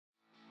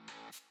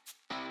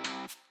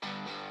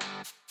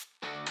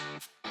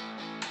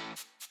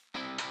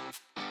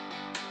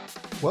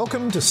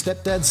Welcome to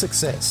Stepdad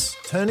Success,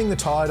 turning the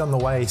tide on the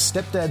way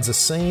stepdads are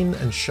seen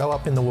and show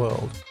up in the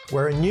world.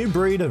 We're a new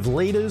breed of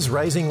leaders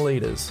raising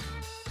leaders.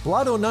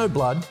 Blood or no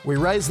blood, we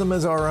raise them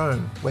as our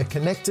own. We're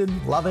connected,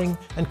 loving,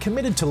 and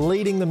committed to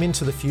leading them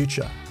into the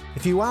future.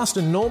 If you asked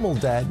a normal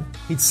dad,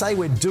 he'd say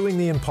we're doing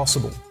the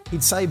impossible.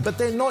 He'd say, but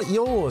they're not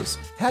yours.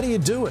 How do you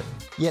do it?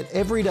 Yet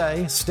every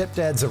day,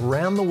 stepdads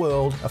around the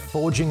world are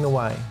forging the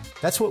way.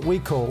 That's what we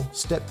call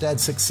Stepdad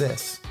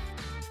Success.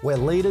 We're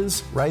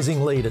leaders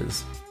raising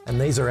leaders, and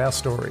these are our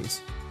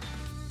stories.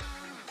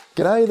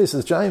 G'day, this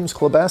is James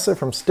Klobassa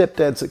from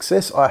Stepdad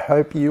Success. I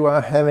hope you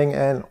are having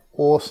an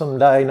awesome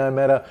day no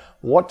matter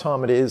what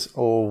time it is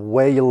or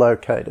where you're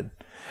located.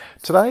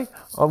 Today,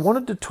 I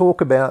wanted to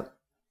talk about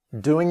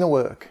doing the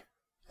work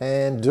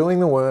and doing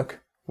the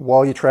work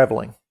while you're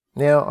traveling.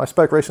 Now, I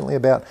spoke recently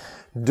about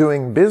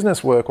doing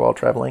business work while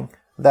traveling.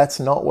 That's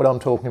not what I'm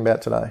talking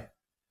about today.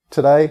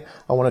 Today,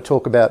 I want to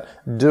talk about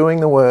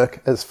doing the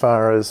work as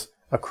far as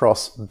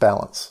across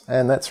balance,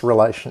 and that's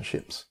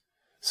relationships.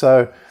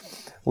 So,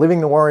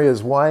 living the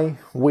warrior's way,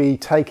 we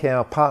take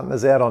our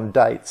partners out on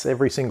dates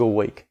every single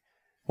week.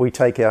 We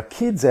take our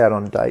kids out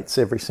on dates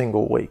every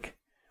single week.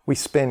 We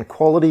spend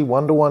quality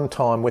one-to-one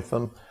time with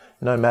them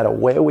no matter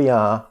where we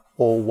are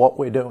or what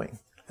we're doing.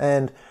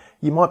 And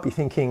you might be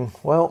thinking,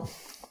 well,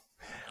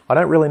 I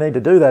don't really need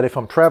to do that if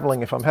I'm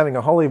traveling, if I'm having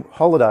a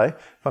holiday,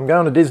 if I'm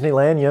going to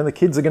Disneyland, the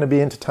kids are going to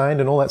be entertained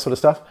and all that sort of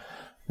stuff.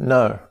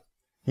 No,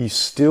 you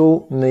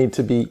still need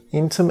to be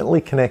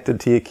intimately connected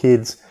to your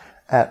kids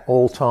at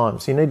all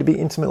times. You need to be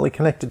intimately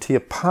connected to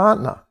your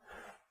partner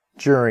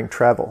during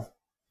travel.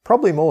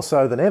 Probably more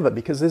so than ever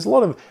because there's a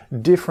lot of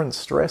different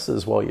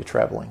stresses while you're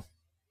traveling.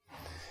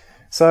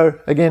 So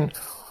again,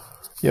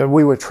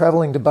 we were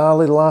traveling to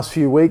Bali the last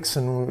few weeks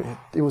and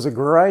it was a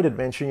great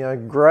adventure,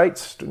 great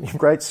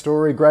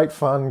story, great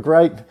fun,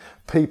 great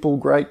people,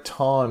 great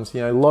times,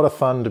 a lot of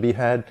fun to be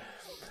had.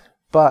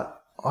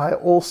 But I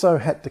also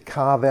had to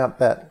carve out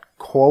that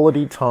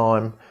quality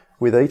time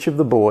with each of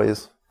the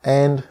boys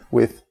and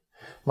with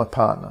my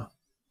partner.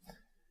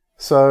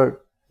 So,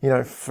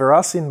 for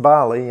us in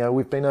Bali,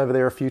 we've been over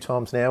there a few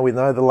times now. We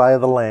know the lay of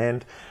the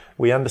land.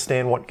 We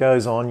understand what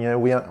goes on.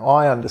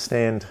 I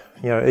understand,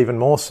 even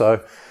more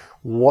so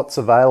what's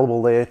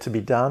available there to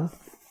be done.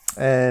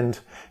 And,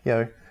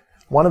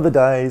 one of the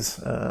days,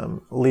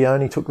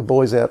 Leonie took the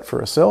boys out for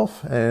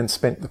herself and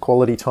spent the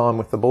quality time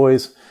with the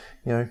boys,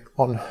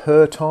 on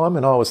her time.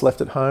 And I was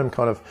left at home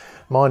kind of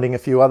minding a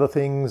few other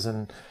things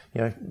and,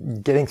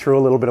 getting through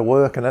a little bit of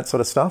work and that sort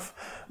of stuff.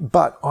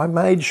 But I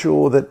made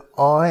sure that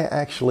I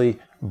actually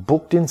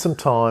booked in some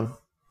time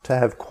to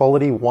have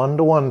quality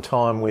one-to-one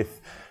time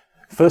with,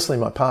 firstly,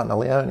 my partner,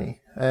 Leonie.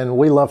 And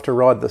we love to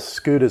ride the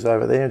scooters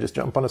over there, just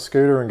jump on a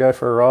scooter and go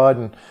for a ride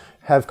and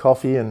have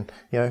coffee and,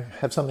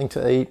 have something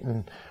to eat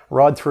and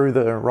ride through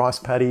the rice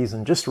paddies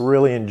and just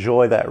really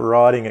enjoy that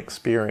riding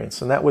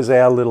experience. And that was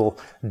our little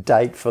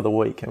date for the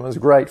week. And it was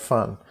great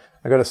fun.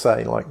 I got to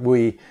say,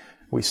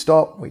 we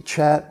stop, we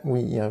chat,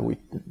 we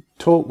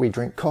talk, we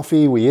drink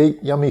coffee, we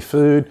eat yummy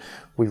food,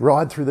 we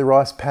ride through the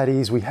rice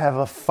paddies, we have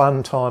a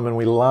fun time and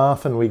we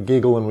laugh and we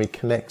giggle and we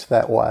connect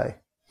that way.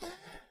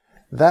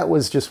 That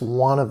was just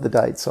one of the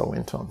dates I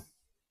went on.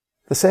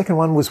 The second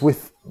one was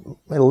with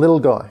a little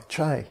guy,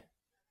 Che,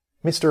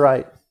 Mr.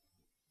 8.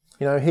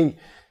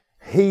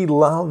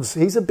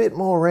 He's a bit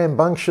more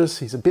rambunctious,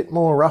 he's a bit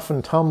more rough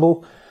and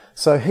tumble,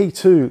 so he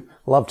too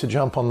loved to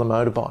jump on the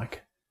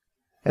motorbike.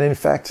 And in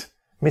fact,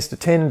 Mr.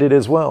 10 did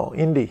as well,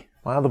 Indy,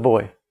 my other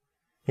boy.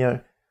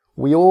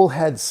 We all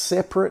had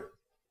separate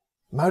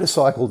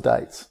motorcycle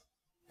dates.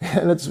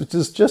 And it's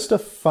just a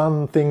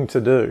fun thing to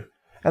do.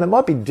 And it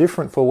might be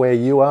different for where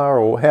you are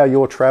or how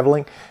you're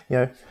traveling,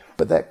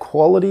 but that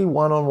quality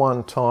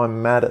one-on-one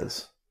time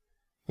matters.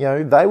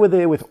 They were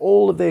there with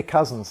all of their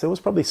cousins. There was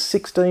probably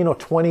 16 or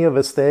 20 of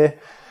us there.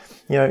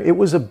 It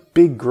was a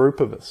big group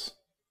of us.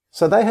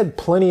 So they had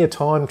plenty of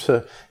time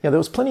there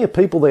was plenty of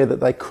people there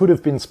that they could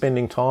have been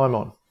spending time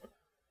on.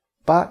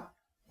 But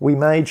we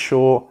made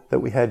sure that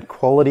we had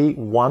quality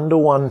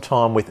one-to-one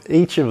time with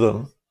each of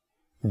them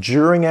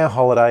during our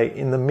holiday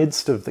in the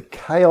midst of the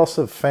chaos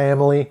of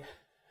family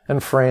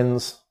and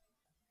friends,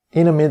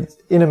 in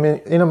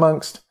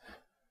amongst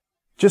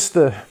just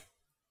the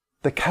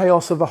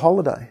chaos of a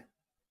holiday.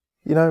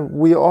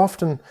 We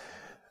often,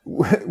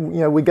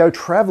 we go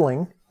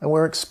traveling and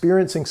we're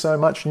experiencing so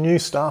much new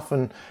stuff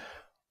and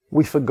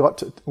we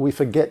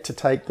forget to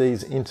take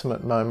these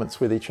intimate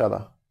moments with each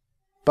other.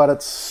 But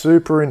it's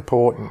super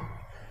important.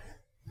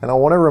 And I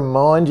want to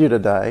remind you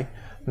today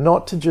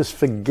not to just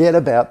forget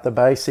about the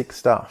basic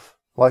stuff.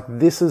 Like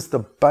this is the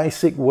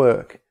basic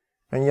work.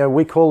 And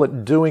we call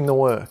it doing the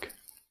work.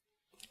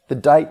 The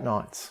date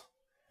nights,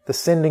 the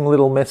sending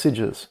little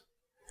messages,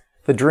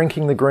 the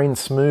drinking the green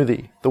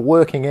smoothie, the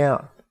working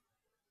out,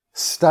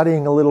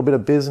 studying a little bit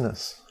of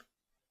business,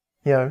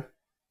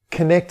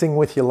 connecting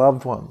with your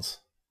loved ones.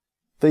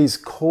 These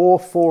core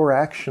 4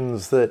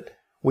 actions that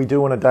we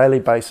do on a daily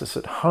basis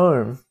at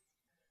home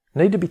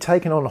need to be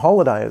taken on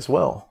holiday as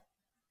well.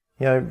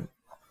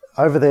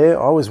 over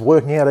there, I was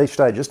working out each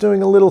day, just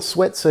doing a little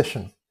sweat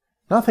session.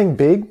 Nothing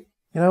big.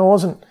 I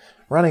wasn't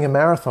running a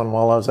marathon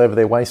while I was over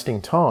there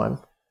wasting time,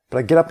 but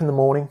I'd get up in the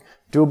morning,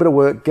 do a bit of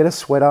work, get a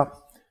sweat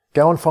up,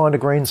 go and find a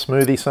green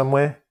smoothie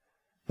somewhere.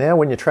 Now,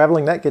 when you're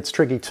traveling, that gets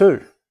tricky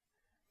too.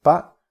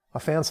 But I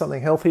found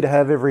something healthy to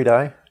have every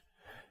day.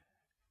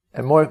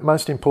 And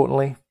most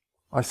importantly,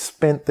 I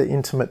spent the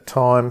intimate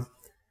time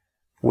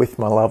with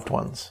my loved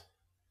ones.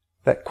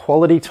 That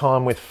quality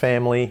time with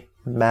family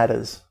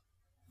matters.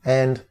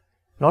 And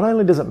not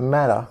only does it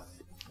matter,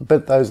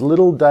 but those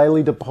little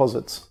daily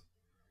deposits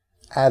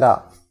add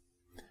up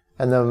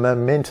and the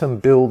momentum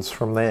builds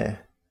from there.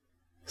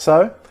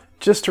 So,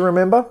 just to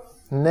remember,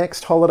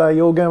 next holiday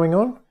you're going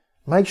on,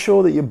 make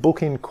sure that you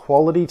book in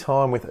quality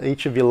time with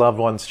each of your loved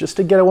ones just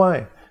to get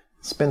away.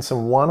 Spend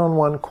some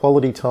one-on-one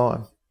quality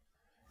time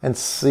and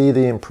see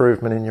the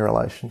improvement in your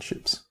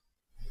relationships.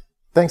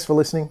 Thanks for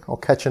listening. I'll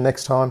catch you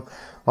next time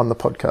on the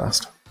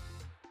podcast.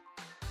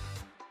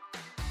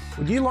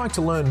 Would you like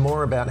to learn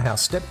more about how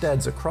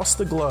stepdads across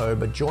the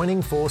globe are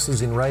joining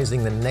forces in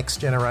raising the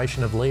next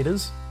generation of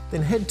leaders?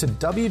 Then head to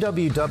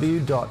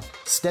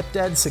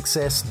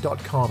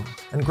www.stepdadsuccess.com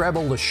and grab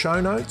all the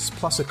show notes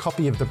plus a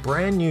copy of the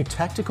brand new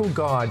tactical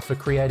guide for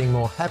creating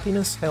more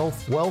happiness,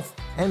 health, wealth,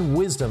 and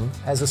wisdom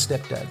as a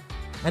stepdad.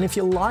 And if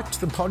you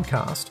liked the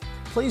podcast,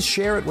 please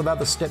share it with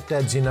other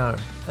stepdads you know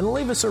and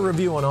leave us a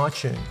review on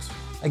iTunes.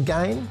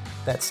 Again,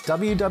 that's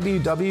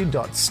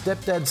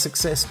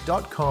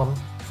www.stepdadsuccess.com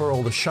for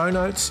all the show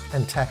notes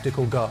and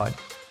tactical guide.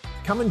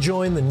 Come and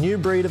join the new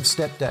breed of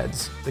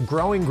stepdads, the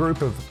growing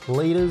group of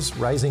leaders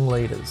raising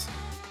leaders.